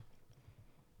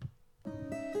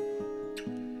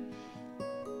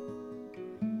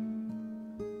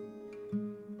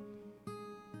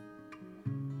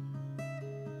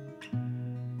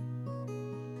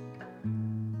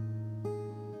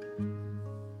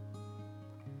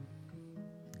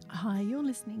Hi, you're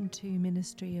listening to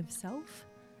Ministry of Self,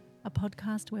 a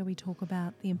podcast where we talk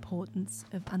about the importance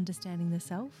of understanding the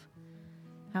self,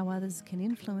 how others can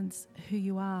influence who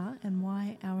you are, and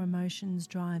why our emotions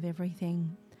drive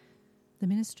everything. The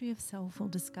Ministry of Self will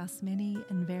discuss many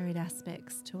and varied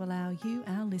aspects to allow you,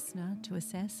 our listener, to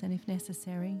assess and, if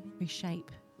necessary, reshape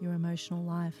your emotional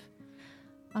life.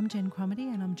 I'm Jen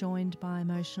Cromedy and I'm joined by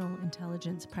emotional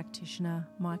intelligence practitioner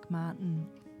Mike Martin.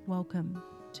 Welcome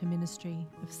to Ministry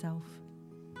of Self.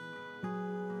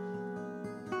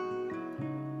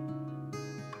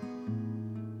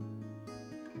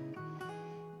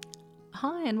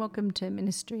 Hi and welcome to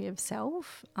Ministry of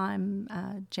Self. I'm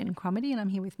Jen Cromedy and I'm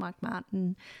here with Mike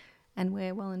Martin, and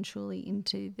we're well and truly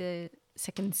into the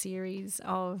second series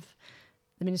of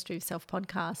the Ministry of Self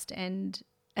podcast. And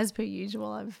as per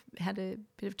usual, I've had a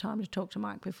bit of time to talk to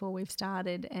Mike before we've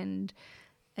started, and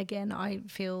again I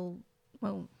feel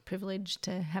privileged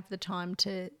to have the time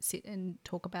to sit and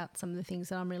talk about some of the things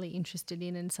that I'm really interested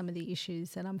in and some of the issues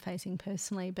that I'm facing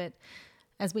personally. But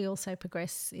as we also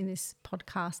progress in this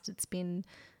podcast, it's been,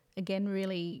 again,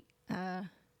 really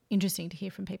interesting to hear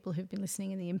from people who've been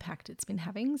listening and the impact it's been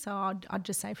having. So I'd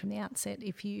just say from the outset,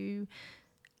 if you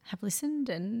have listened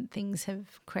and things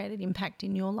have created impact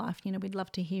in your life, we'd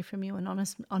love to hear from you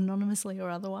anonymously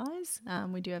or otherwise.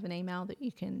 We do have an email that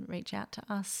you can reach out to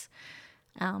us.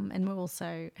 And we're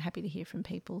also happy to hear from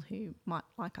people who might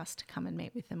like us to come and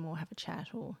meet with them or have a chat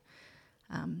or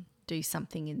do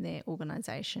something in their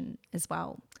organisation as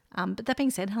well. But that being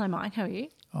said, hello Mike, how are you?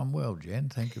 I'm well, Jen.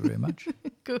 Thank you very much.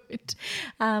 Good.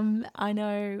 I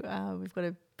know we've got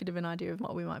a bit of an idea of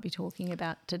what we might be talking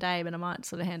about today, but I might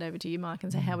sort of hand over to you, Mike,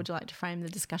 and say, how would you like to frame the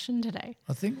discussion today?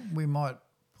 I think we might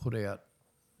put out,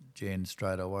 Jen,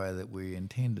 straight away that we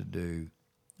intend to do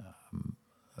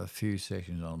a few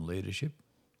sessions on leadership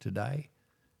today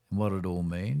and what it all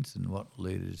means and what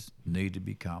leaders need to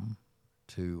become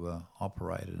to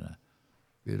operate in a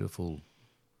beautiful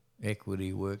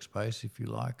equity workspace, if you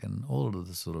like, and all of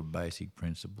the sort of basic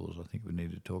principles I think we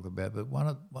need to talk about.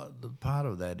 But the part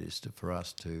of that is for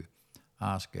us to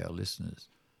ask our listeners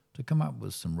to come up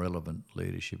with some relevant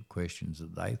leadership questions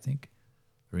that they think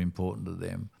are important to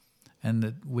them and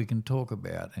that we can talk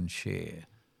about and share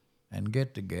and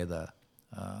get together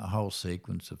a whole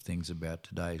sequence of things about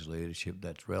today's leadership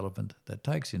that's relevant, that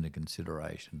takes into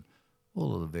consideration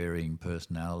all of the varying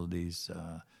personalities,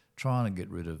 trying to get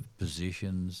rid of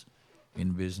positions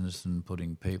in business and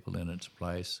putting people in its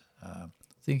place,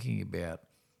 thinking about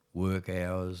work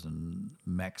hours and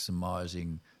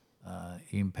maximising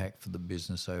impact for the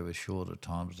business over shorter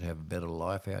times to have better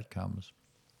life outcomes.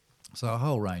 So a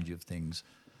whole range of things.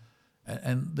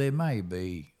 And there may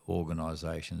be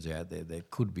organisations out there that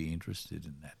could be interested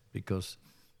in that because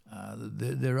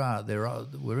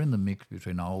we're in the mix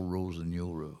between old rules and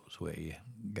new rules where you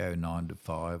go 9 to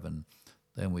 5 and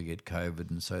then we get COVID,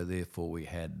 and so therefore we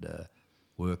had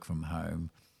work from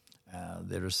home.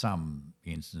 There are some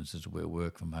instances where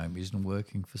work from home isn't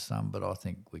working for some, but I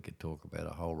think we could talk about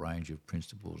a whole range of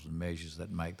principles and measures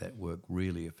that make that work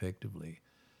really effectively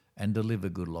and deliver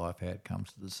good life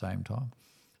outcomes at the same time.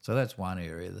 So that's one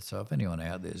area. So if anyone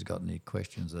out there has got any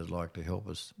questions they'd like to help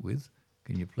us with,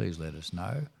 can you please let us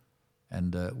know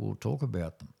and we'll talk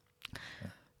about them.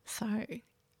 So a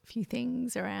few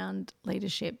things around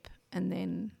leadership and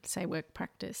then say work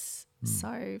practice.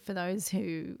 So for those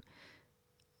who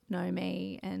know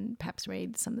me and perhaps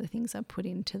read some of the things I put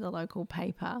into the local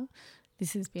paper,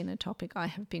 this has been a topic I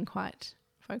have been quite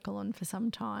vocal on for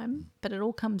some time, but it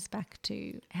all comes back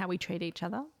to how we treat each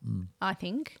other, I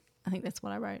think. I think that's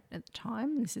what I wrote at the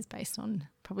time. This is based on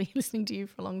probably listening to you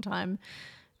for a long time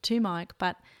too, Mike.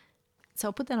 But so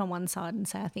I'll put that on one side and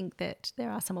say I think that there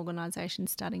are some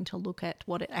organisations starting to look at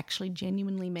what it actually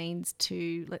genuinely means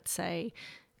to, let's say,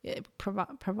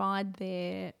 provide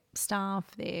their staff,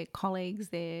 their colleagues,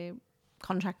 their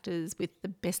contractors with the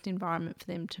best environment for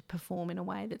them to perform in a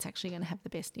way that's actually going to have the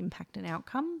best impact and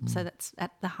outcome. So that's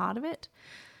at the heart of it.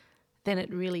 Then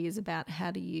it really is about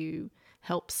how do you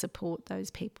help support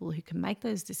those people who can make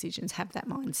those decisions, have that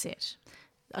mindset.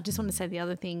 I just want to say the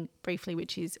other thing briefly,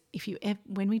 which is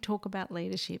when we talk about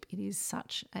leadership, it is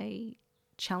such a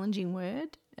challenging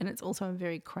word and it's also a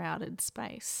very crowded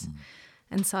space.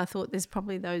 And so I thought there's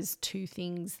probably those two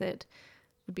things that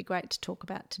would be great to talk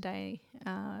about today.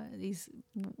 Is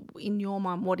in your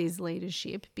mind, what is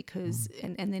leadership? Because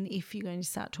and then if you're going to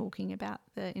start talking about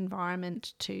the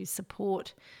environment to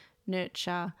support,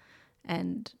 nurture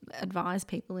and advise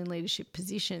people in leadership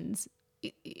positions,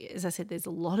 as I said, there's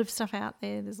a lot of stuff out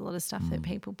there. There's a lot of stuff that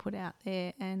people put out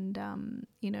there. And,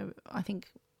 I think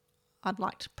I'd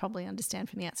like to probably understand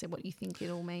from the outset what you think it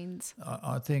all means.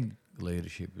 I think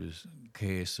leadership is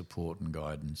care, support and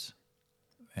guidance,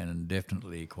 and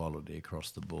definitely equality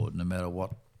across the board, no matter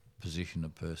what position a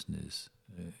person is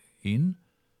in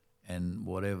and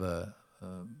whatever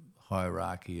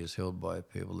hierarchy is held by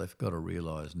people. They've got to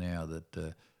realise now that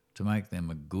to make them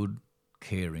a good,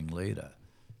 caring leader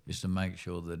is to make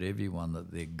sure that everyone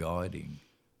that they're guiding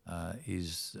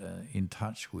is in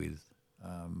touch with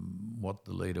what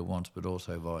the leader wants, but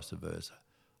also vice versa.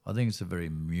 I think it's a very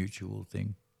mutual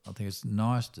thing. I think it's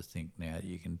nice to think now that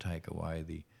you can take away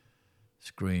the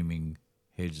screaming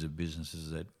heads of businesses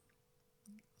that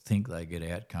think they get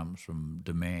outcomes from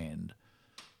demand.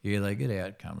 Yeah, they get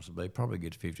outcomes, but they probably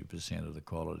get 50% of the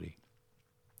quality.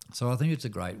 So I think it's a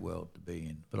great world to be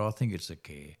in, but I think it's a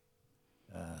care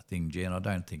thing, Jen. I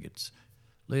don't think it's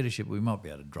leadership. We might be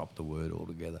able to drop the word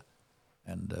altogether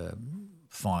and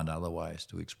find other ways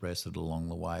to express it along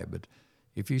the way. But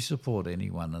if you support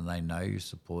anyone and they know you're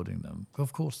supporting them,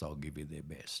 of course they'll give you their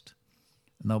best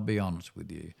and they'll be honest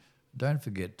with you. Don't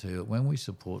forget to, when we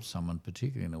support someone,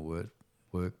 particularly in a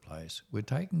workplace, we're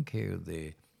taking care of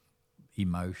their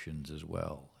emotions as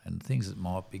well and things that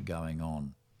might be going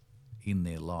on in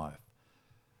their life.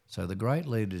 So the great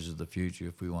leaders of the future,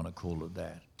 if we want to call it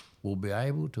that, will be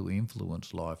able to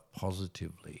influence life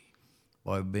positively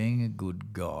by being a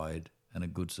good guide and a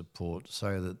good support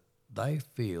so that they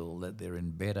feel that they're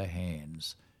in better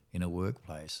hands in a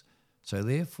workplace. So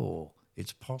therefore,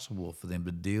 it's possible for them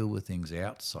to deal with things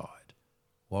outside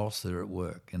whilst they're at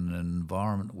work in an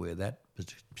environment where that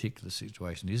particular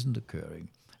situation isn't occurring,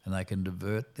 and they can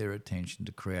divert their attention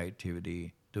to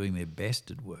creativity, doing their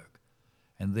best at work,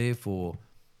 and therefore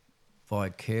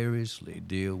vicariously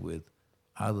deal with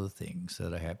other things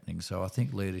that are happening. So I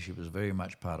think leadership is very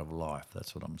much part of life.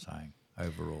 That's what I'm saying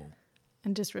overall.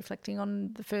 And just reflecting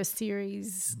on the first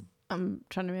series, I'm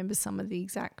trying to remember some of the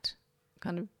exact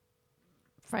kind of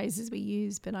phrases we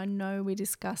use, but I know we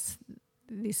discuss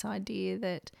this idea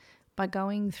that by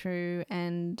going through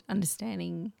and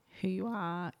understanding who you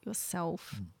are,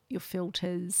 yourself, your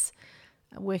filters,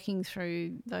 working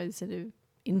through those that have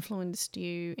influenced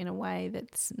you in a way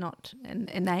that's not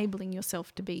enabling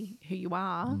yourself to be who you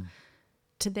are,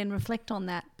 to then reflect on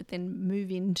that, but then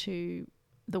move into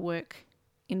the work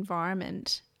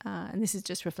environment. And this is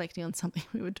just reflecting on something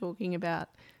we were talking about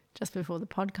just before the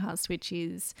podcast, which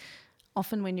is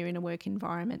often when you're in a work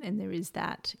environment and there is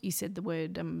that, you said the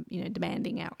word,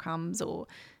 demanding outcomes, or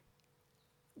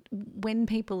when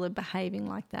people are behaving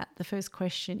like that, the first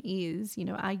question is,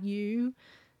 are you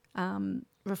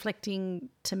reflecting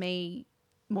to me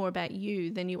more about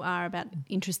you than you are about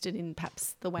interested in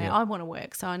perhaps the way I want to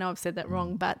work? So I know I've said that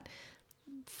wrong, but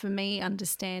for me,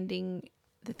 understanding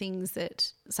the things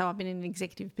that, so I've been in an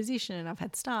executive position and I've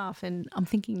had staff, and I'm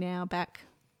thinking now back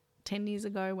 10 years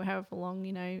ago, however long,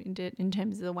 in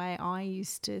terms of the way I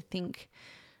used to think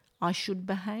I should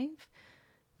behave.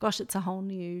 Gosh, it's a whole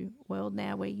new world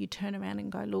now where you turn around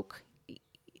and go, look,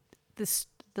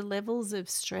 the levels of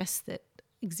stress that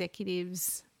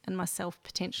executives and myself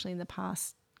potentially in the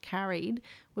past carried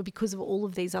were because of all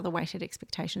of these other weighted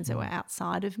expectations that were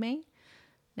outside of me.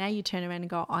 Now you turn around and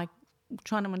go, I'm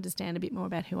trying to understand a bit more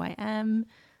about who I am.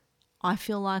 I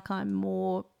feel like I'm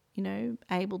more,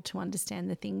 able to understand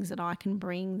the things that I can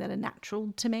bring that are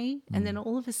natural to me. And then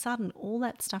all of a sudden, all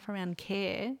that stuff around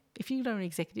care, if you go to an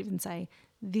executive and say,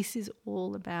 this is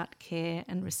all about care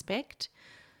and respect,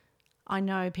 I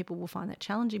know people will find that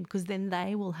challenging because then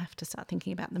they will have to start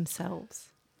thinking about themselves.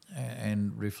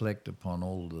 And reflect upon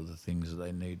all of the things that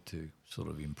they need to sort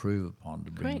of improve upon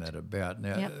to bring that about.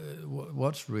 Now,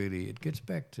 what's really, it gets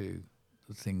back to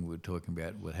the thing we're talking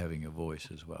about with having a voice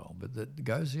as well, but that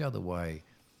goes the other way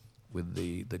with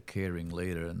the caring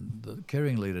leader, and the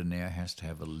caring leader now has to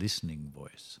have a listening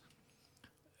voice,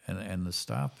 and the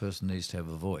staff person needs to have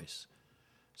a voice.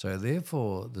 So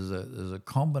therefore, there's a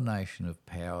combination of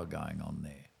power going on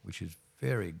there, which is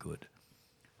very good.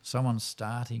 Someone's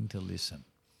starting to listen,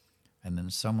 and then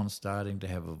someone's starting to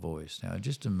have a voice. Now,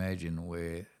 just imagine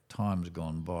where time's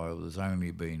gone by, there's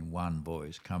only been one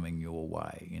voice coming your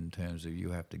way in terms of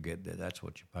you have to get there. That's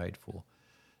what you paid for.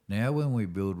 Now, when we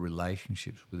build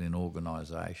relationships within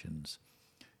organisations,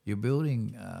 you're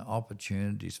building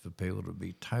opportunities for people to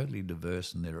be totally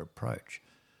diverse in their approach.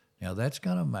 Now, that's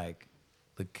going to make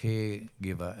the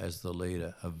caregiver as the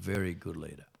leader a very good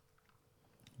leader,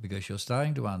 because you're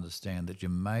starting to understand that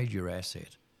your major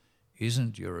asset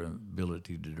isn't your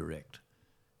ability to direct,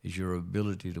 is your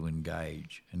ability to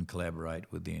engage and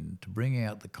collaborate within, to bring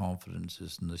out the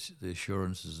confidences and the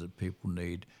assurances that people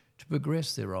need to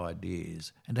progress their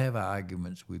ideas and to have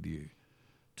arguments with you,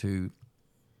 to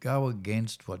go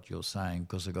against what you're saying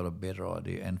because they've got a better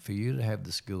idea, and for you to have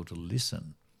the skill to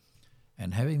listen.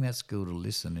 And having that skill to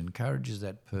listen encourages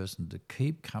that person to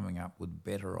keep coming up with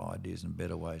better ideas and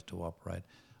better ways to operate.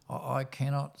 I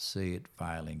cannot see it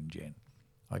failing, Jen.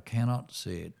 I cannot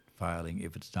see it failing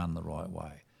if it's done the right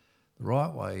way. The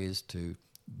right way is to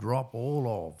drop all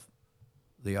of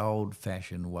the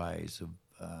old-fashioned ways of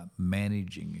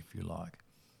managing, if you like,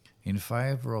 in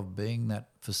favour of being that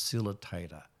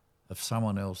facilitator of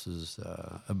someone else's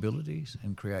abilities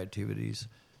and creativities,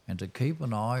 and to keep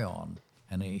an eye on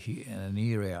and an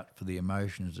ear out for the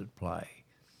emotions at play.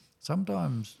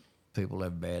 Sometimes people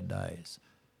have bad days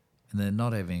and they're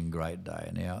not having a great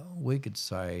day. Now, we could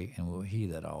say, and we'll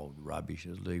hear that old rubbish,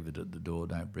 leave it at the door,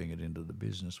 don't bring it into the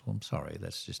business. Well, I'm sorry,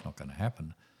 that's just not going to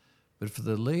happen. But for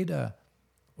the leader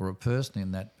or a person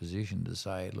in that position to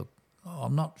say, look,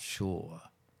 I'm not sure,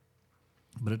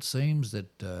 but it seems that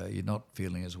you're not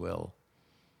feeling as well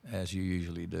as you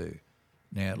usually do.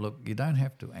 Now, look, you don't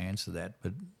have to answer that,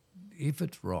 but if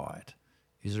it's right,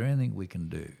 is there anything we can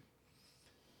do?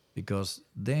 Because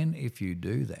then if you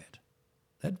do that,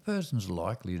 that person's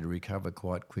likely to recover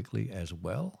quite quickly as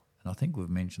well. And I think we've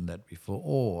mentioned that before.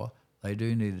 Or they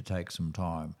do need to take some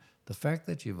time. The fact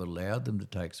that you've allowed them to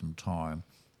take some time,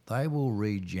 they will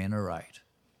regenerate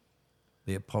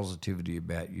their positivity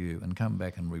about you and come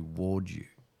back and reward you.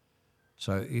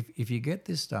 So if you get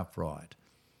this stuff right,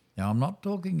 now I'm not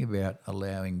talking about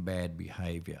allowing bad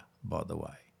behaviour, by the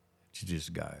way, to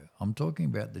just go. I'm talking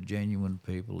about the genuine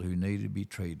people who need to be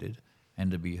treated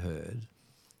and to be heard,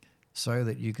 so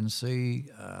that you can see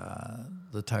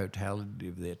the totality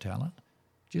of their talent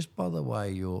just by the way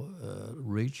you're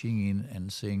reaching in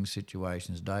and seeing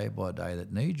situations day by day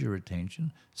that need your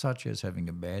attention, such as having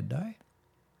a bad day.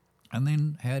 And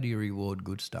then how do you reward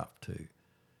good stuff too?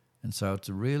 And so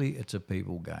it's a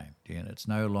people game, Dan. It's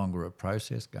no longer a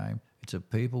process game. It's a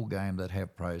people game that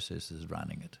have processes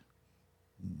running it.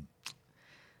 Mm.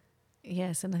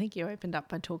 Yes, and I think you opened up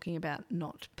by talking about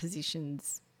not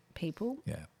positions people.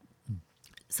 Yeah.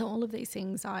 So all of these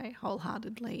things I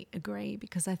wholeheartedly agree,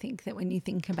 because I think that when you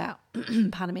think about,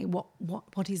 pardon me,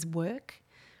 what is work?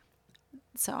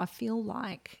 So I feel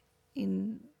like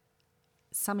in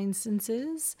some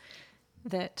instances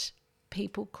that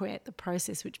people create the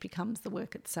process which becomes the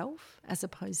work itself, as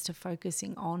opposed to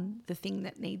focusing on the thing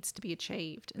that needs to be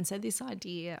achieved. And so this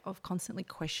idea of constantly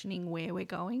questioning where we're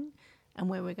going and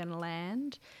where we're going to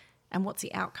land and what's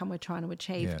the outcome we're trying to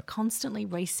achieve constantly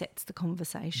resets the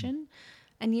conversation.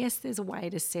 And yes, there's a way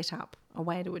to set up a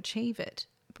way to achieve it.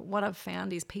 But what I've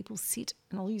found is people sit,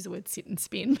 and I'll use the word sit and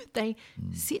spin, but they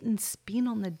sit and spin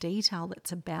on the detail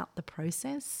that's about the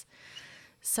process.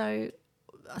 So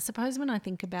I suppose when I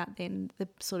think about then the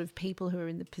sort of people who are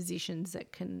in the positions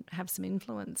that can have some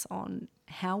influence on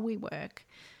how we work,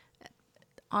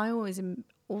 I always am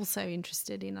also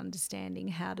interested in understanding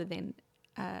how to then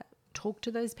talk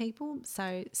to those people.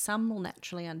 So some will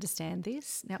naturally understand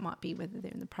this. Now it might be whether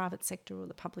they're in the private sector or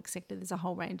the public sector. There's a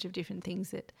whole range of different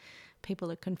things that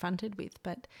people are confronted with,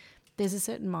 but there's a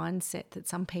certain mindset that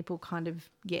some people kind of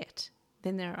get.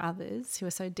 Then there are others who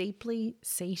are so deeply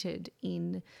seated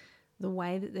in the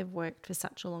way that they've worked for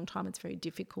such a long time, it's very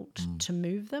difficult to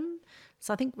move them.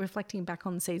 So I think reflecting back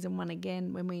on season 1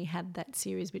 again, when we had that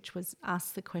series, which was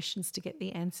ask the questions to get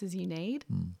the answers you need.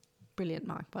 Brilliant,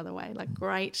 Mike, by the way. Like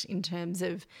great in terms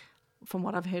of, from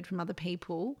what I've heard from other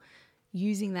people,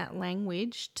 using that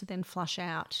language to then flush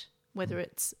out whether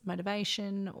it's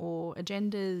motivation or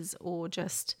agendas or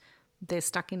just they're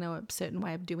stuck in a certain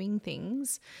way of doing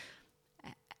things.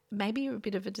 Maybe a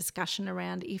bit of a discussion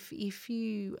around if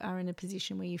you are in a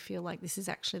position where you feel like this is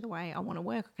actually the way I want to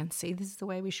work, I can see this is the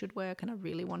way we should work, and I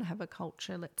really want to have a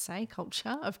culture, let's say,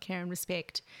 culture of care and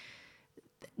respect.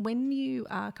 When you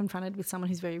are confronted with someone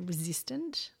who's very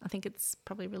resistant, I think it's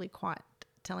probably really quite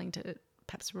telling to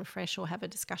perhaps refresh or have a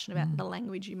discussion about the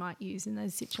language you might use in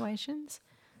those situations.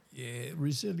 Yeah,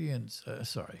 resistance,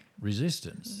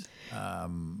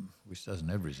 which doesn't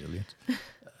have resilience.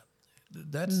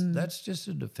 That's just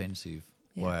a defensive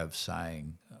way of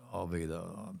saying of either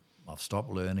I've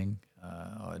stopped learning,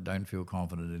 I don't feel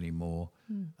confident anymore.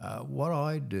 What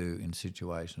I do in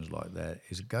situations like that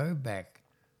is go back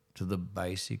to the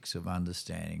basics of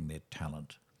understanding their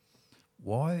talent.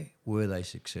 Why were they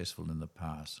successful in the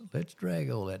past? Let's drag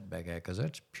all that back out, because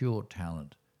that's pure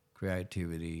talent,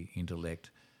 creativity, intellect,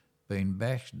 being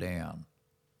bashed down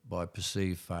by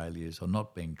perceived failures or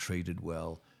not being treated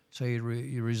well. So you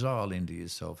resile into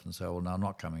yourself and say, well, no, I'm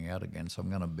not coming out again, so I'm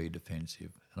going to be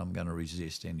defensive and I'm going to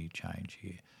resist any change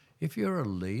here. If you're a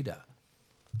leader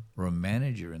or a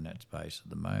manager in that space at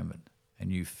the moment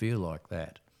and you feel like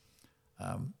that,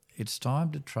 It's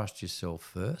time to trust yourself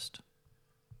first,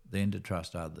 then to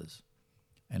trust others,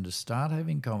 and to start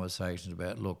having conversations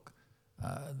about, look,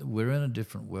 we're in a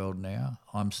different world now.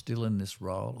 I'm still in this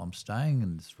role. I'm staying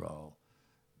in this role.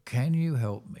 Can you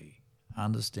help me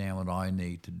understand what I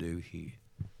need to do here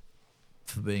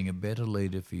for being a better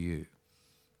leader for you?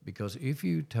 Because if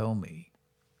you tell me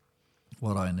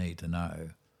what I need to know,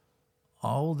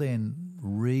 I'll then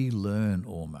relearn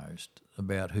almost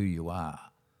about who you are,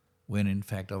 when in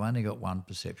fact I've only got one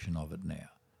perception of it now.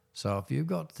 So if you've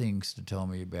got things to tell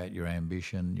me about your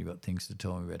ambition, you've got things to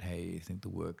tell me about how you think the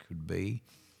work could be,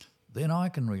 then I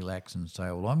can relax and say,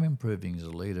 well, I'm improving as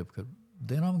a leader, because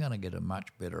then I'm going to get a much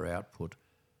better output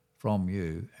from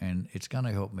you, and it's going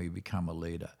to help me become a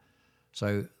leader.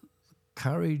 So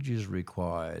courage is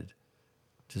required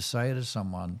to say to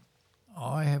someone,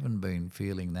 I haven't been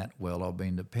feeling that well. I've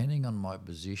been depending on my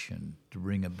position to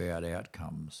bring about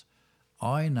outcomes.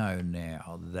 I know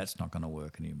now that that's not going to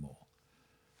work anymore.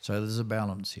 So there's a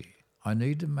balance here. I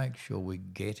need to make sure we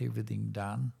get everything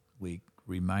done, we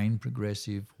remain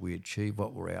progressive, we achieve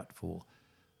what we're out for.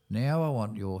 Now I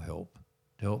want your help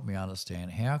to help me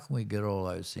understand how can we get all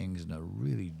those things in a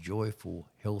really joyful,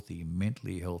 healthy,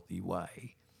 mentally healthy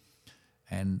way,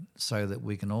 and so that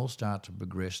we can all start to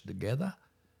progress together.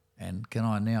 And can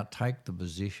I now take the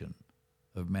position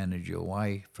of manager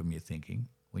away from your thinking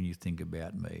when you think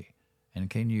about me? And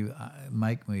can you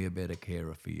make me a better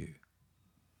carer for you?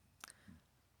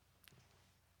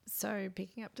 So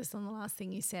picking up just on the last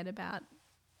thing you said about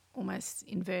almost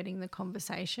inverting the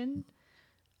conversation,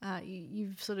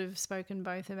 you've sort of spoken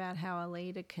both about how a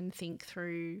leader can think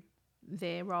through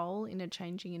their role in a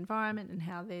changing environment, and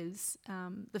how there's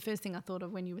the first thing I thought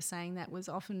of when you were saying that was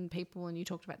often people, and you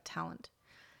talked about talent.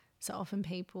 So often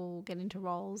people get into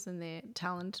roles and their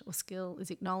talent or skill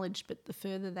is acknowledged, but the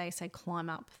further they, say, climb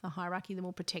up the hierarchy, the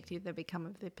more protective they become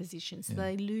of their position. So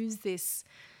they lose this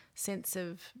sense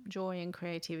of joy and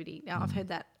creativity. Now, I've heard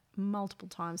that multiple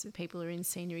times with people who are in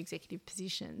senior executive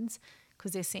positions,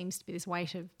 because there seems to be this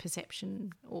weight of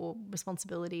perception or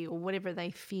responsibility or whatever they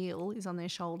feel is on their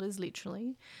shoulders,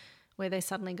 literally, where they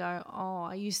suddenly go, oh,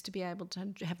 I used to be able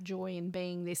to have joy in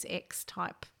being this X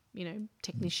type,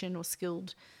 technician or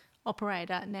skilled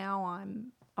operator. Now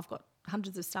I've got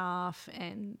hundreds of staff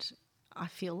and I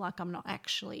feel like I'm not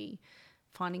actually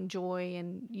finding joy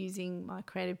and using my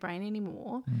creative brain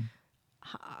anymore.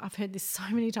 I've heard this so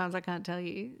many times I can't tell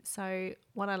you. So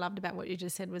what I loved about what you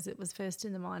just said was it was first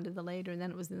in the mind of the leader, and then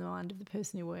it was in the mind of the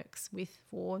person who works with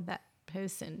for that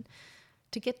person.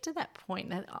 To get to that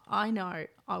point, that I know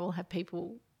I will have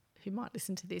people who might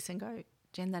listen to this and go,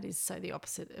 Jen, that is so the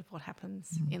opposite of what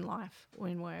happens in life or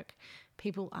in work.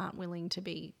 People aren't willing to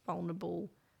be vulnerable,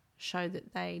 show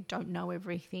that they don't know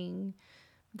everything,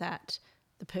 that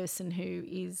the person who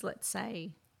is, let's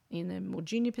say, in a more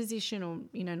junior position or,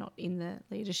 not in the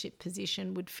leadership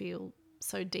position would feel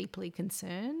so deeply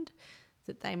concerned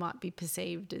that they might be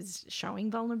perceived as showing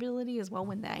vulnerability as well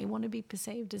when they want to be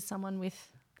perceived as someone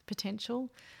with potential.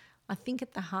 I think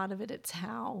at the heart of it, it's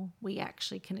how we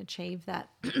actually can achieve that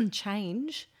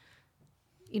change,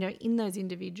 in those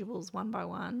individuals one by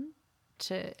one,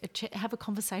 to have a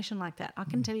conversation like that. I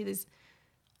can tell you this,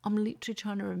 I'm literally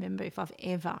trying to remember if I've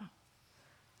ever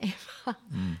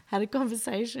had a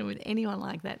conversation with anyone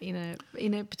like that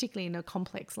particularly in a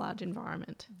complex, large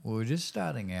environment. Well, we're just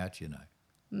starting out,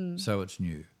 so it's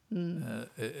new.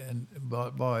 And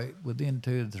by within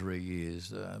 2 to 3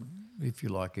 years, if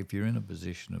you're in a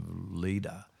position of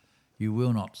leader, you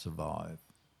will not survive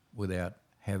without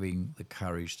having the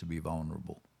courage to be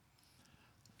vulnerable.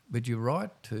 But you're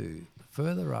right too, the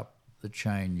further up the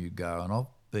chain you go, and I've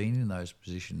been in those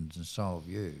positions and so have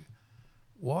you,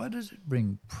 why does it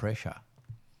bring pressure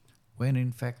when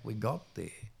in fact we got there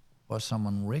by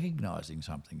someone recognising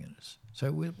something in us?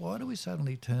 So why do we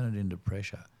suddenly turn it into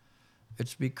pressure?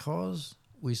 It's because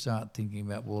we start thinking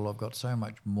about, well, I've got so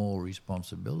much more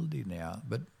responsibility now.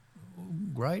 But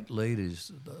great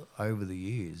leaders over the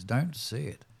years don't see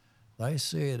it. They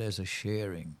see it as a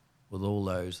sharing with all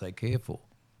those they care for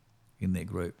in their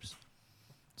groups.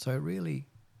 So really,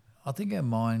 I think our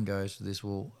mind goes to this,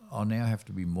 well, I now have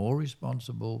to be more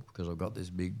responsible because I've got this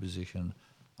big position.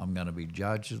 I'm going to be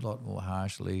judged a lot more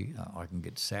harshly. I can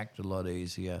get sacked a lot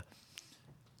easier.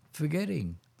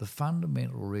 Forgetting the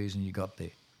fundamental reason you got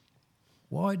there.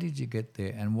 Why did you get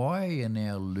there, and why are you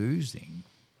now losing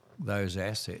those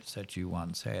assets that you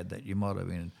once had that you might have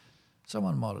been?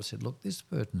 Someone might have said, look, this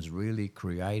person's really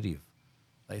creative.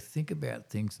 They think about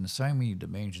things in so many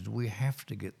dimensions. We have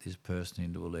to get this person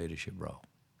into a leadership role.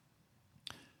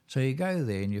 So you go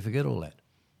there and you forget all that.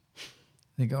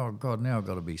 think, oh, God, now I've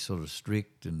got to be sort of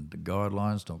strict and the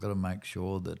guidelines, and I've got to make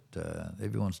sure that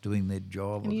everyone's doing their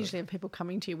job. And you usually have people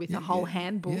coming to you with a whole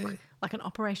handbook, like an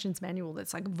operations manual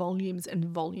that's like volumes and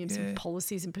volumes of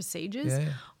policies and procedures. Yeah.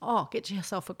 Oh, get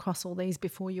yourself across all these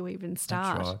before you even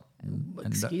start. That's right.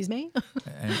 Excuse me?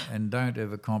 and don't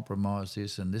ever compromise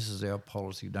this, and this is our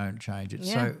policy, don't change it.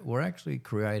 Yeah. So we're actually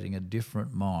creating a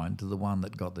different mind to the one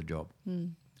that got the job.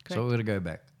 So we've got to go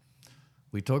back.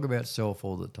 We talk about self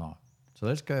all the time. So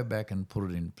let's go back and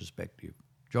put it in perspective.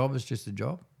 Job is just a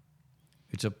job.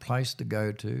 It's a place to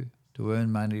go to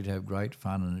earn money, to have great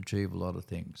fun and achieve a lot of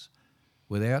things.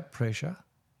 Without pressure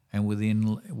and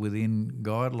within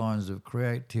guidelines of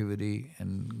creativity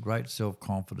and great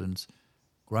self-confidence,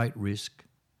 great risk,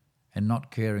 and not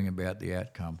caring about the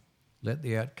outcome. Let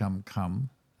the outcome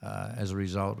come as a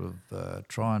result of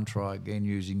try again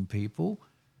using people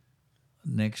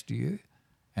next to you,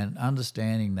 and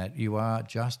understanding that you are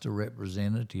just a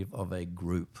representative of a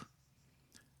group.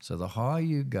 So the higher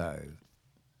you go,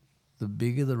 the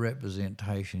bigger the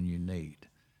representation you need.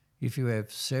 If you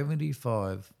have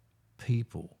 75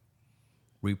 people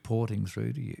reporting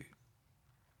through to you,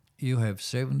 you have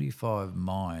 75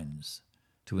 minds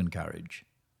to encourage,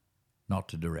 not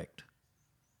to direct.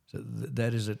 So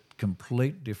that is a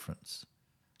complete difference.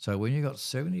 So when you've got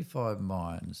 75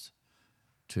 minds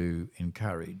to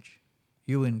encourage,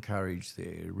 you encourage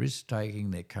their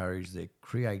risk-taking, their courage, their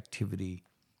creativity,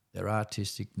 their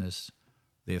artisticness,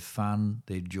 their fun,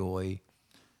 their joy.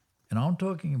 And I'm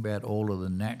talking about all of the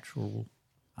natural,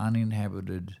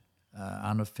 uninhabited,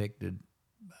 unaffected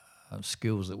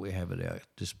skills that we have at our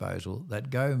disposal that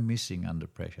go missing under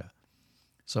pressure.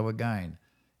 So again,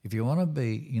 if you want to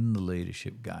be in the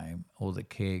leadership game or the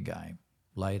care game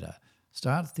later,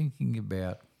 start thinking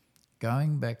about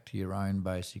going back to your own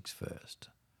basics first.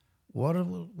 What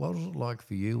was it like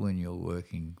for you when you're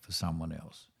working for someone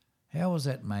else? How was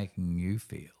that making you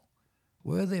feel?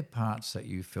 Were there parts that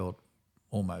you felt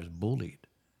almost bullied?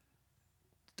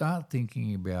 Start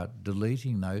thinking about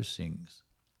deleting those things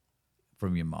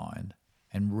from your mind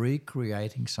and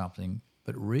recreating something,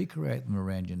 but recreate them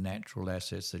around your natural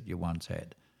assets that you once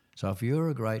had. So if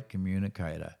you're a great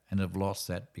communicator and have lost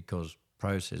that because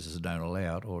processes don't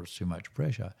allow it or it's too much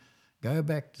pressure, go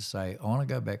back to say, I want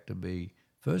to go back to be,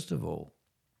 first of all,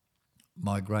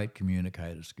 my great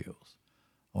communicator skills.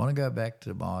 I want to go back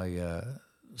to my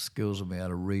skills of being able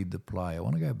to read the play. I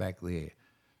want to go back there.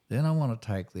 Then I want to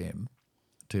take them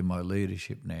to my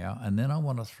leadership now, and then I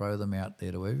want to throw them out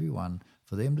there to everyone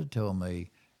for them to tell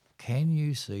me, can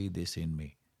you see this in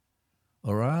me?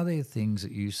 Or are there things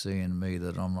that you see in me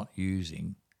that I'm not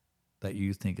using that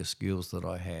you think are skills that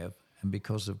I have, and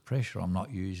because of pressure I'm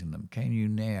not using them? Can you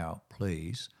now,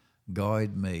 please,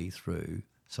 guide me through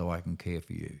so I can care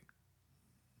for you?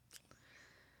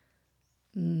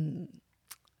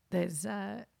 There's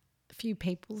a few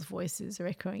people's voices are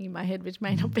echoing in my head, which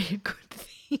may not be a good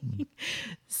thing.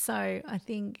 So I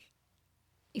think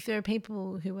if there are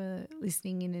people who are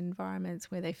listening in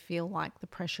environments where they feel like the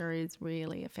pressure is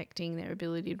really affecting their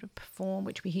ability to perform,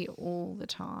 which we hear all the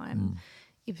time,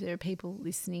 if there are people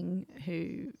listening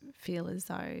who feel as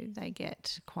though they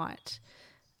get quite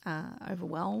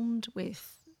overwhelmed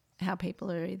with how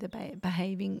people are either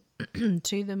behaving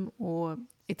to them or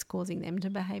it's causing them to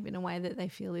behave in a way that they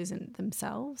feel isn't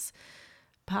themselves.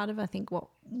 Part of, I think, what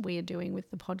we are doing with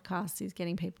the podcast is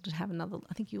getting people to have another,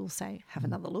 I think you'll say, have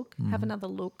another look. Have another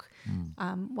look.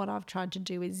 What I've tried to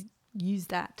do is use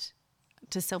that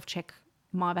to self-check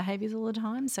my behaviours all the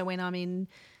time. So when I'm in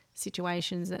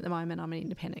situations, at the moment I'm an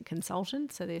independent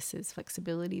consultant, so there's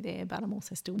flexibility there, but I'm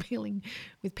also still dealing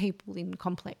with people in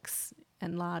complex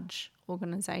and large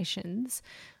organisations.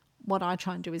 What I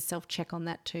try and do is self-check on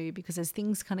that too, because as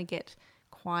things kind of get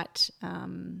quite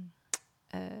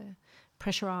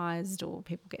pressurised or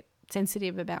people get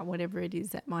sensitive about whatever it is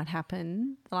that might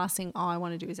happen, the last thing I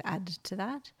want to do is add to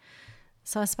that.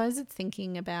 So I suppose it's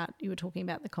thinking about, you were talking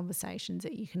about the conversations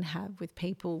that you can have with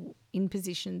people in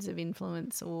positions of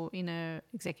influence or in a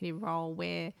executive role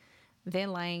where they're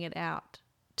laying it out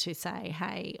to say,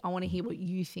 hey, I want to hear what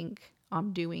you think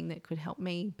I'm doing that could help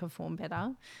me perform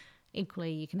better.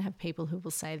 Equally, you can have people who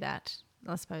will say that,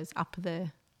 I suppose, up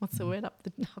the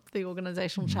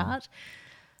organisational chart.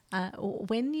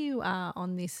 When you are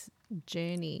on this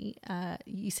journey,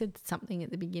 you said something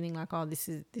at the beginning like, oh,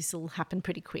 this will happen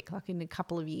pretty quick. Like in a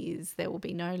couple of years, there will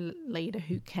be no leader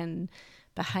who can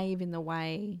behave in the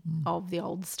way of the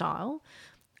old style.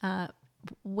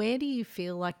 Where do you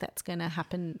feel like that's going to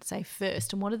happen, say,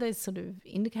 first? And what are those sort of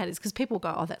indicators? Because people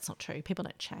go, oh, that's not true. People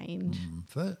don't change.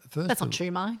 First that's not true,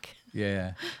 Mike.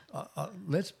 Yeah.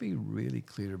 Let's be really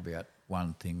clear about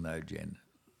one thing though, Jen.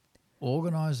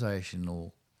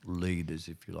 organisational leaders,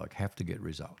 if you like, have to get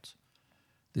results.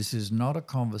 This is not a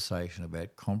conversation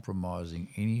about compromising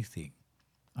anything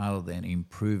other than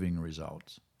improving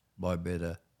results by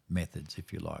better methods,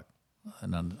 if you like,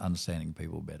 and understanding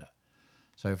people better.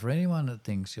 So for anyone that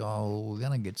thinks, oh, we're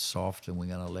going to get soft and we're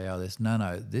going to allow this,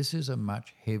 no, this is a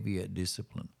much heavier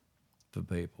discipline for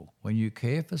people. When you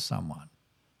care for someone,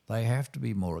 they have to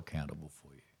be more accountable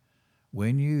for you.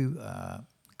 When you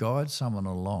guide someone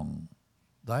along,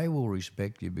 they will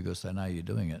respect you because they know you're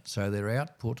doing it. So their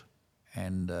output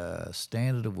and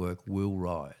standard of work will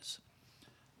rise.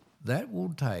 That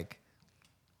will take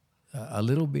a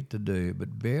little bit to do,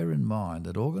 but bear in mind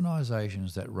that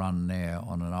organisations that run now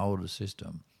on an older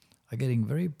system are getting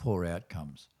very poor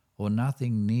outcomes or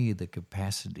nothing near the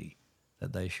capacity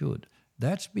that they should.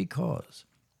 That's because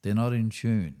they're not in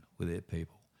tune with their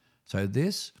people. So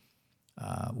this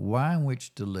way in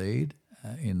which to lead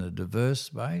in a diverse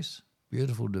space,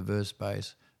 beautiful diverse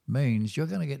space, means you're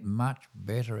going to get much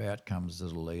better outcomes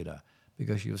as a leader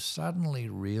because you've suddenly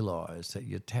realised that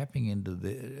you're tapping into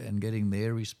and getting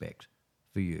their respect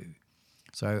for you.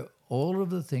 So all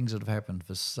of the things that have happened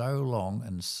for so long,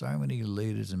 and so many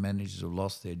leaders and managers have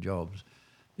lost their jobs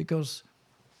because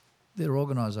their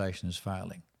organisation is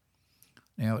failing.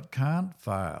 Now, it can't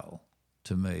fail,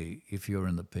 to me, if you're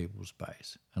in the people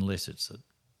space, unless it's that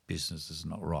business is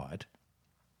not right.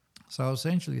 So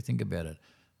essentially think about it.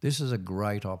 This is a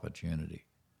great opportunity.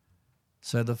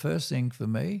 So the first thing for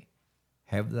me,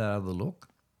 have that other look,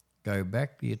 go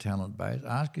back to your talent base,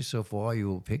 ask yourself why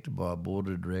you were picked by a board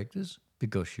of directors,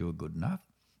 because you were good enough,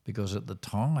 because at the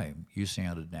time you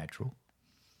sounded natural.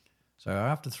 So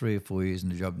after 3 or 4 years in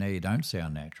the job, now you don't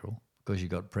sound natural because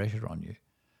you've got pressure on you.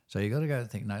 So you've got to go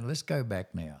and think, no, let's go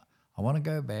back now. I want to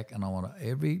go back and I want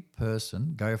every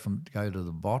person go to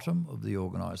the bottom of the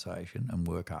organisation and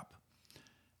work up.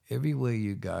 Everywhere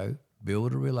you go,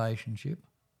 build a relationship,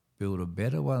 build a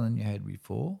better one than you had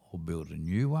before, or build a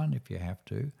new one if you have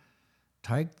to.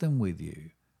 Take them with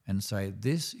you and say,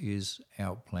 this is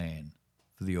our plan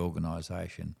for the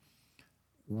organisation.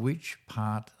 Which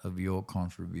part of your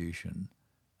contribution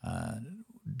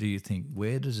do you think,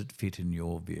 where does it fit in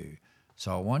your view?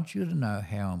 So I want you to know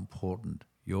how important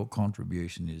your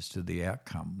contribution is to the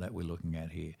outcome that we're looking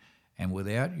at here. And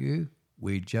without you,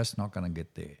 we're just not going to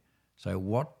get there. So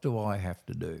what do I have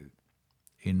to do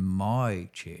in my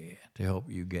chair to help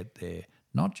you get there?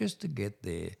 Not just to get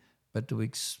there, but to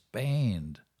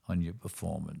expand on your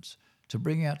performance, to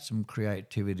bring out some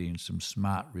creativity and some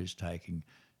smart risk-taking,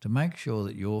 to make sure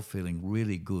that you're feeling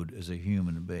really good as a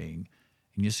human being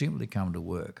and you simply come to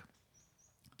work.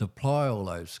 To apply all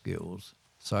those skills.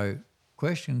 So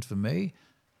questions for me,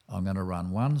 I'm going to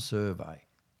run one survey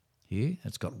here.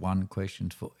 It's got one question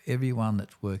for everyone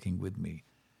that's working with me.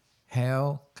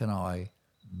 How can I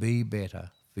be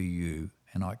better for you?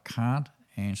 And I can't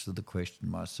answer the question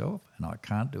myself, and I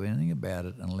can't do anything about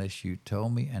it unless you tell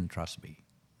me and trust me.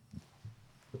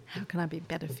 How can I be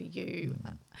better for you?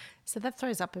 So that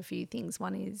throws up a few things.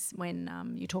 One is when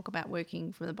you talk about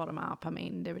working from the bottom up, I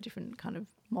mean, there are different kind of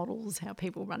models, how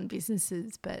people run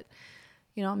businesses, but,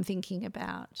 you know, I'm thinking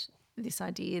about this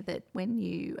idea that when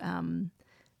you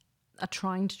are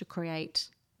trying to create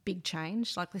big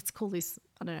change, like let's call this,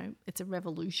 I don't know, it's a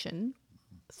revolution,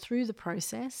 through the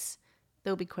process,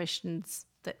 there'll be questions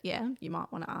that, yeah, you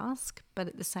might want to ask, but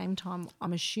at the same time,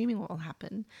 I'm assuming what will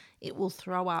happen, it will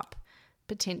throw up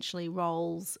potentially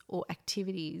roles or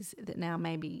activities that now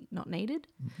may be not needed.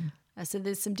 Mm-hmm. So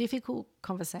there's some difficult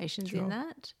conversations in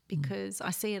that because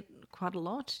I see it quite a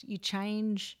lot. You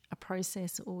change a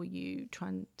process or you try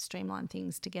and streamline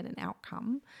things to get an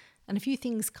outcome, and a few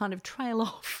things kind of trail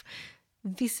off.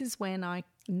 This is when I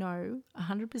know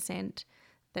 100%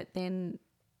 that then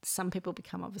some people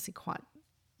become obviously quite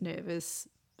nervous.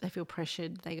 They feel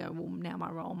pressured. They go, well, now my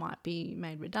role might be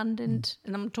made redundant.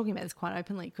 And I'm talking about this quite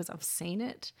openly because I've seen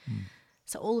it.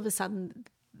 So all of a sudden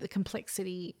the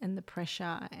complexity and the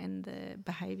pressure and the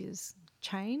behaviours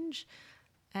change,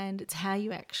 and it's how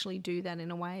you actually do that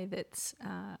in a way that's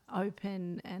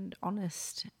open and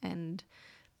honest. And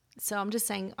so I'm just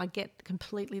saying I get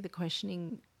completely the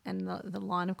questioning and the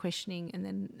line of questioning and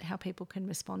then how people can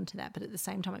respond to that. But at the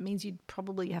same time, it means you'd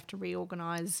probably have to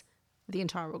reorganise the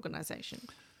entire organisation.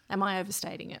 Am I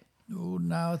overstating it? Oh,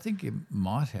 no, I think you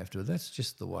might have to. That's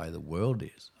just the way the world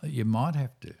is. You might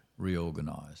have to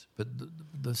reorganise. But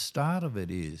the start of it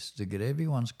is to get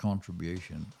everyone's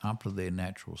contribution up to their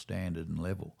natural standard and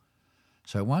level.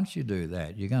 So once you do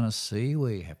that, you're going to see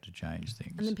where you have to change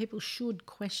things. And then people should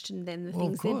question then the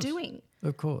things they're doing.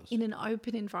 Of course. In an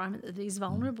open environment that is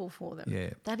vulnerable for them.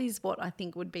 Yeah. That is what I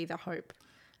think would be the hope.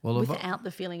 Well, without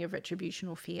the feeling of retribution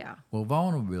or fear. Well,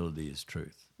 vulnerability is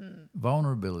truth.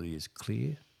 Vulnerability is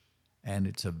clear, and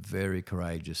it's a very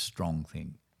courageous, strong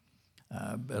thing.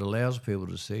 It allows people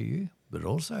to see you, but it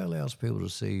also allows people to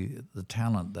see the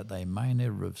talent that they may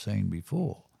never have seen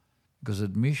before, because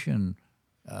admission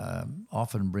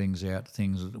often brings out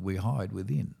things that we hide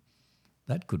within.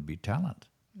 That could be talent.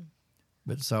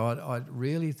 But so I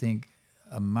really think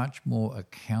a much more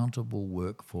accountable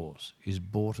workforce is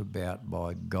brought about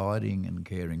by guiding and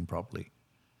caring properly,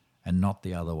 and not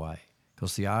the other way.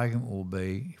 Because the argument will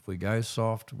be, if we go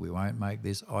soft, we won't make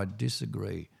this. I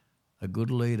disagree. A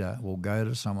good leader will go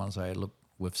to someone and say, look,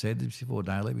 we've said this before,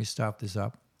 don't let me stuff this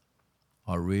up.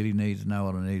 I really need to know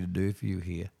what I need to do for you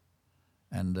here.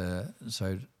 And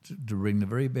so to bring the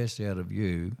very best out of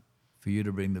you, for you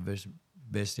to bring the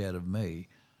best out of me,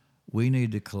 we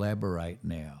need to collaborate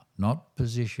now, not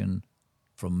position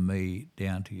from me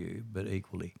down to you, but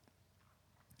equally.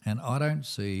 And I don't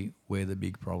see where the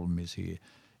big problem is here.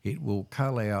 It will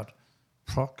cull out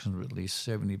approximately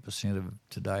 70% of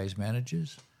today's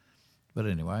managers. But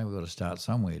anyway, we've got to start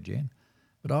somewhere, Jen.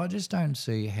 But I just don't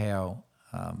see how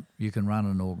you can run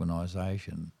an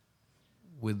organisation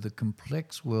with the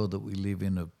complex world that we live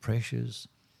in of pressures,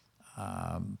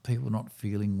 people not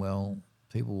feeling well,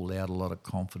 people without a lot of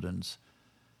confidence,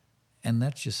 and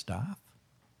that's your staff.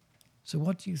 So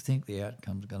what do you think the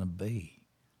outcome's going to be?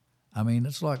 I mean,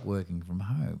 it's like working from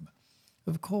home.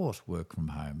 Of course, work from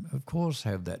home. Of course,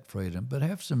 have that freedom, but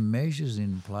have some measures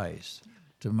in place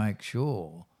to make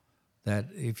sure that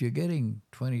if you're getting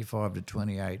 25 to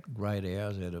 28 great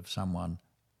hours out of someone,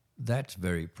 that's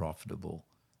very profitable.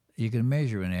 You can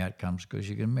measure in outcomes because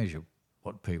you can measure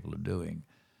what people are doing.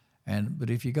 But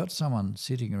if you got someone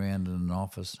sitting around in an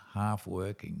office half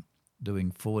working,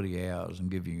 doing 40 hours and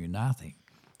giving you nothing,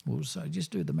 well, so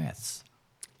just do the maths.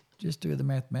 Just do the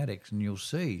mathematics and you'll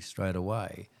see straight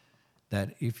away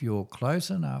that if you're close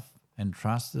enough and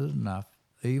trusted enough,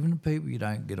 even people you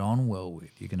don't get on well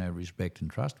with, you can have respect and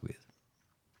trust with.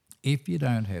 If you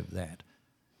don't have that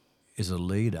as a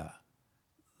leader,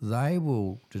 they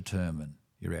will determine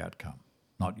your outcome,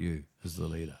 not you as the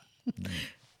leader.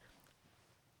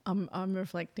 I'm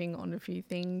reflecting on a few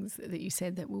things that you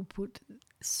said that will put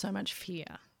so much fear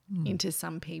into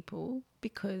some people,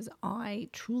 because I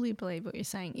truly believe what you're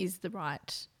saying is the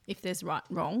right. If there's right,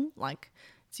 wrong, like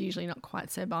it's usually not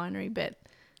quite so binary, but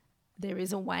there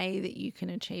is a way that you can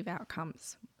achieve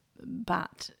outcomes,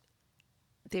 but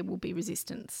there will be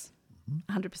resistance,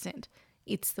 100%.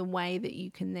 It's the way that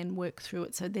you can then work through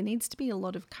it. So there needs to be a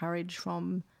lot of courage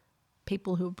from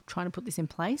people who are trying to put this in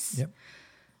place,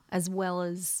 as well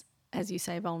as you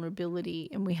say, vulnerability.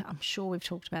 And I'm sure we've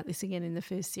talked about this again in the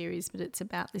first series, but it's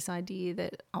about this idea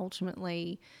that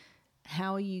ultimately,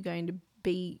 how are you going to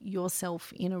be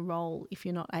yourself in a role if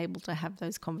you're not able to have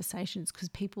those conversations? Because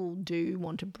people do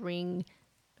want to bring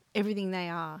everything they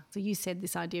are. So you said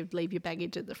this idea of leave your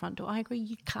baggage at the front door. I agree,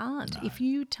 you can't. No. If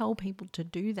you tell people to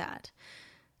do that,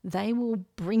 they will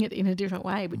bring it in a different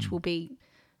way, which will be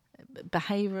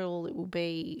behavioural, it will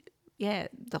be,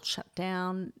 they'll shut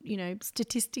down,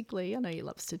 statistically. I know you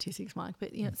love statistics, Mike,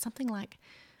 but, something like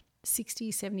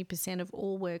 60, 70% of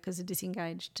all workers are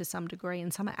disengaged to some degree,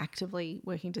 and some are actively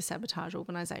working to sabotage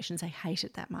organisations. They hate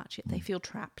it that much, yet they feel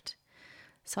trapped.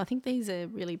 So I think these are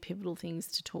really pivotal things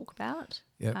to talk about.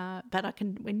 Yep. But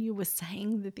when you were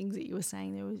saying the things that you were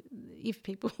saying, if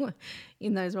people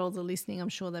in those roles are listening, I'm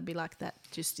sure they'd be like, that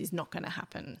just is not going to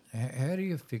happen. How do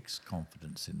you fix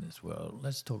confidence in this world?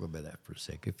 Let's talk about that for a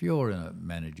sec. If you're in a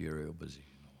managerial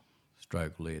position or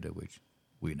stroke leader, which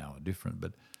we know are different,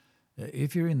 but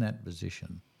if you're in that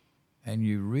position and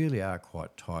you really are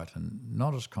quite tight and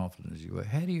not as confident as you were,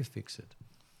 how do you fix it?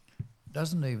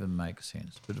 Doesn't even make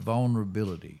sense, but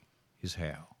vulnerability is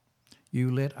how. You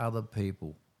let other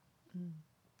people,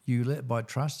 by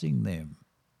trusting them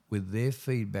with their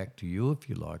feedback to you, if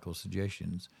you like, or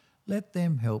suggestions, let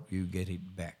them help you get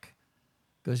it back,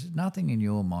 because nothing in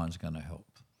your mind's going to help.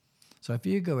 So if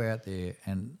you go out there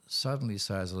and suddenly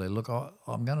say, look,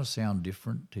 I'm going to sound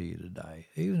different to you today,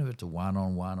 even if it's a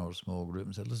one-on-one or a small group,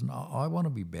 and say, listen, I want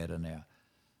to be better now.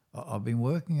 I've been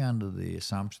working under the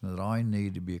assumption that I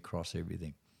need to be across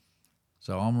everything.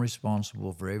 So I'm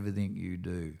responsible for everything you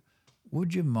do.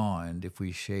 Would you mind if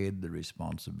we shared the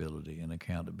responsibility and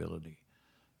accountability?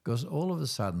 Because all of a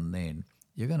sudden then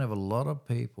you're going to have a lot of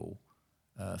people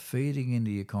feeding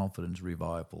into your confidence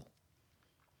revival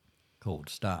called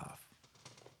staff.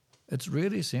 It's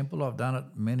really simple. I've done it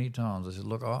many times. I said,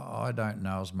 look, I don't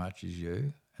know as much as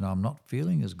you, and I'm not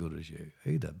feeling as good as you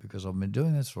either, because I've been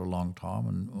doing this for a long time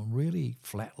and I'm really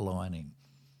flatlining.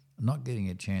 I'm not getting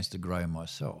a chance to grow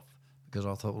myself because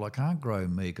I thought, well, I can't grow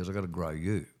me because I've got to grow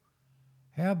you.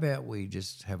 How about we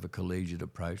just have a collegiate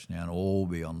approach now and all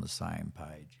be on the same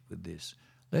page with this?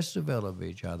 Let's develop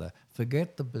each other.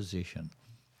 Forget the position.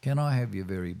 Can I have your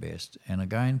very best? And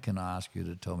again, can I ask you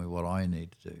to tell me what I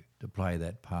need to do to play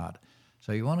that part?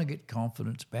 So you want to get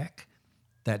confidence back?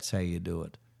 That's how you do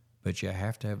it. But you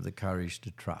have to have the courage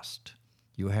to trust.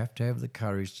 You have to have the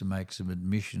courage to make some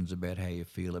admissions about how you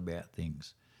feel about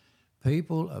things.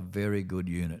 People are very good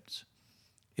units.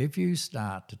 If you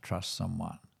start to trust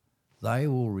someone, they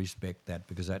will respect that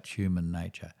because that's human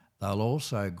nature. They'll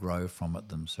also grow from it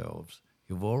themselves.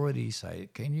 You've already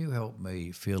said, can you help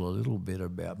me feel a little bit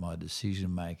about my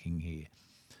decision making here?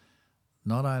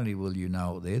 Not only will you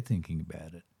know what they're thinking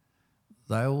about it,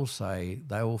 they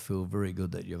will feel very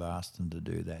good that you've asked them to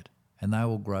do that, and they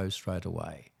will grow straight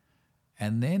away.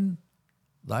 And then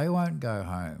they won't go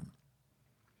home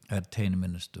at 10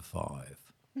 minutes to 5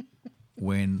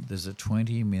 when there's a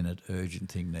 20-minute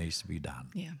urgent thing needs to be done.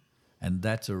 Yeah. And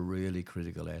that's a really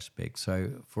critical aspect.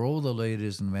 So for all the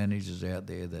leaders and managers out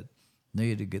there that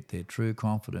need to get their true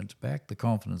confidence back, the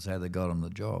confidence how they got on the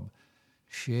job,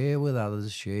 share with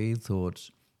others, share your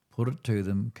thoughts, put it to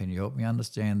them. Can you help me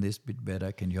understand this bit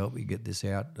better? Can you help me get this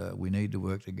out? We need to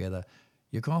work together.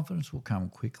 Your confidence will come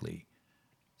quickly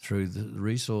through the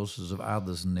resources of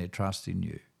others and their trust in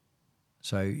you.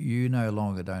 So you no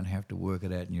longer don't have to work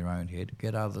it out in your own head.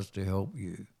 Get others to help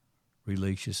you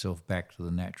release yourself back to the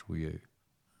natural you.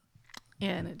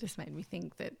 Yeah, and it just made me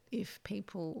think that if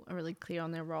people are really clear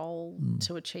on their role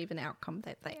to achieve an outcome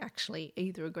that they actually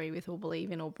either agree with or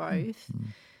believe in or both,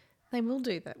 they will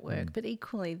do that work. But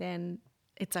equally then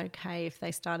it's okay if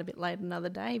they start a bit late another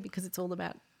day because it's all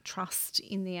about trust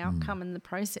in the outcome and the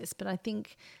process. But I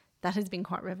think that has been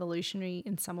quite revolutionary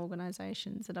in some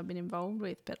organisations that I've been involved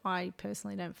with. But I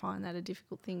personally don't find that a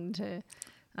difficult thing to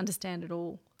understand at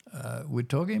all. We're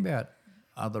talking about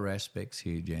other aspects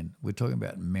here, Jen. We're talking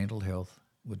about mental health.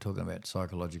 We're talking about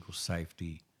psychological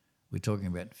safety. We're talking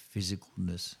about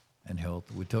physicalness and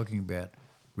health. We're talking about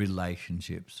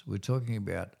relationships. We're talking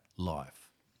about life,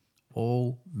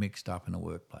 all mixed up in a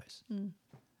workplace.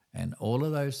 And all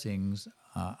of those things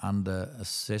are under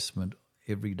assessment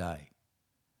every day.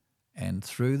 And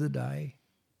through the day,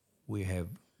 we have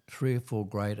 3 or 4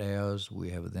 great hours.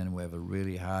 Then we have a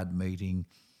really hard meeting.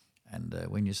 And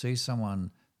when you see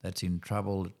someone that's in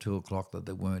trouble at 2 o'clock that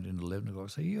they weren't at 11 o'clock,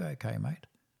 say, you okay, mate?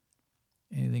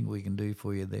 Anything we can do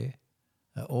for you there?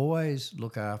 Always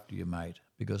look after your mate,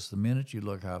 because the minute you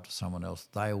look after someone else,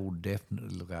 they will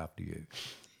definitely look after you.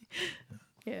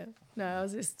 Yeah. No,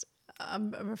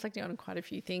 I'm reflecting on quite a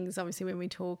few things. Obviously, when we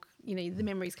talk, the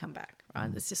memories come back,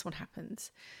 right? That's just what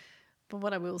happens. But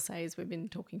what I will say is we've been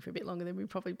talking for a bit longer than we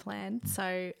probably planned.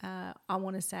 So I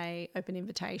want to say open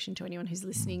invitation to anyone who's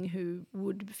listening who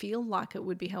would feel like it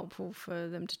would be helpful for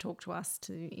them to talk to us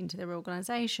into their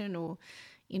organisation or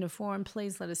in a forum.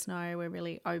 Please let us know. We're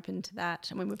really open to that.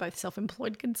 And when we're both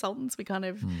self-employed consultants, we kind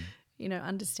of,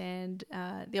 understand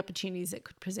the opportunities that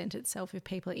could present itself if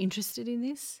people are interested in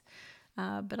this.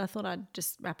 But I thought I'd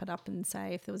just wrap it up and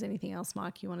say if there was anything else,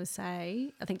 Mike, you want to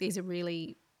say. I think these are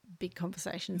really big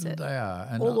conversations that they are,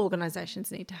 and all organisations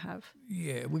need to have.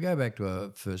 Yeah, we go back to our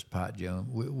first part, Jill.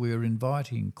 We're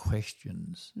inviting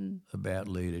questions about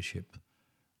leadership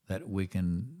that we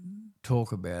can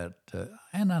talk about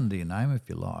and under your name if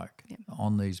you like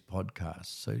on these podcasts.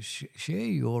 So share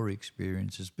your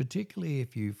experiences, particularly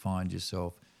if you find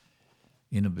yourself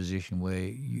in a position where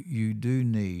you do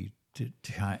need to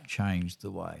change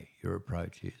the way your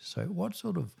approach is. So what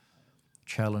sort of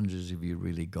challenges have you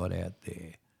really got out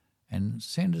there? And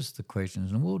send us the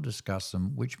questions and we'll discuss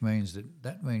them, which means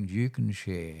that means you can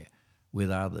share with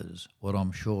others what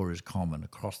I'm sure is common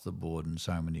across the board in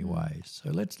so many ways.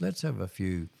 So let's have a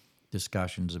few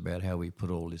discussions about how we put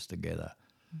all this together,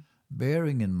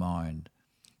 bearing in mind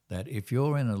that if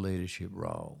you're in a leadership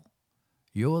role,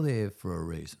 you're there for a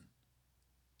reason,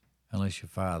 unless your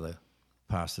father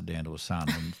passed it down to a son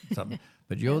and something.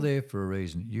 But you're there for a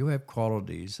reason. You have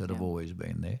qualities that have always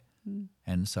been there.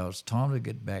 And so it's time to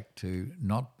get back to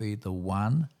not be the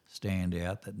one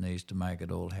standout that needs to make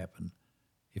it all happen.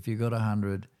 If you've got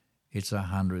 100, it's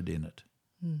 100 in it,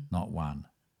 not one.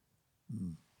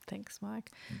 Thanks,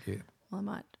 Mike. Thank you. Well, I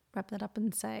might wrap that up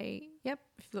and say, if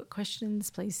you've got questions,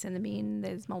 please send them in.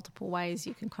 There's multiple ways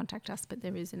you can contact us, but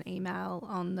there is an email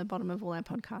on the bottom of all our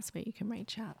podcasts where you can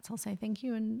reach out. So I'll say thank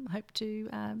you and hope to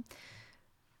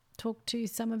talk to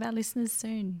some of our listeners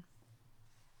soon.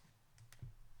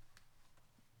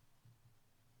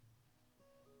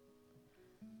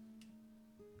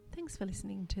 Thanks for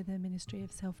listening to the Ministry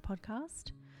of Self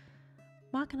podcast.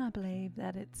 Mark and I believe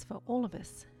that it's for all of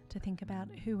us to think about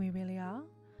who we really are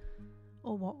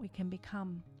or what we can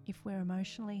become if we're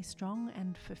emotionally strong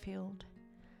and fulfilled.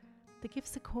 The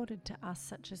gifts accorded to us,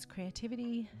 such as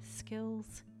creativity,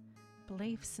 skills,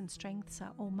 beliefs and strengths,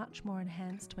 are all much more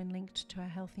enhanced when linked to our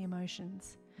healthy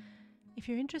emotions. If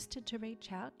you're interested to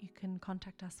reach out, you can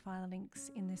contact us via the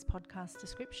links in this podcast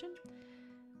description.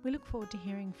 We look forward to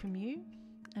hearing from you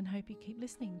and hope you keep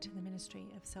listening to the Ministry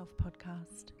of Self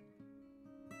podcast.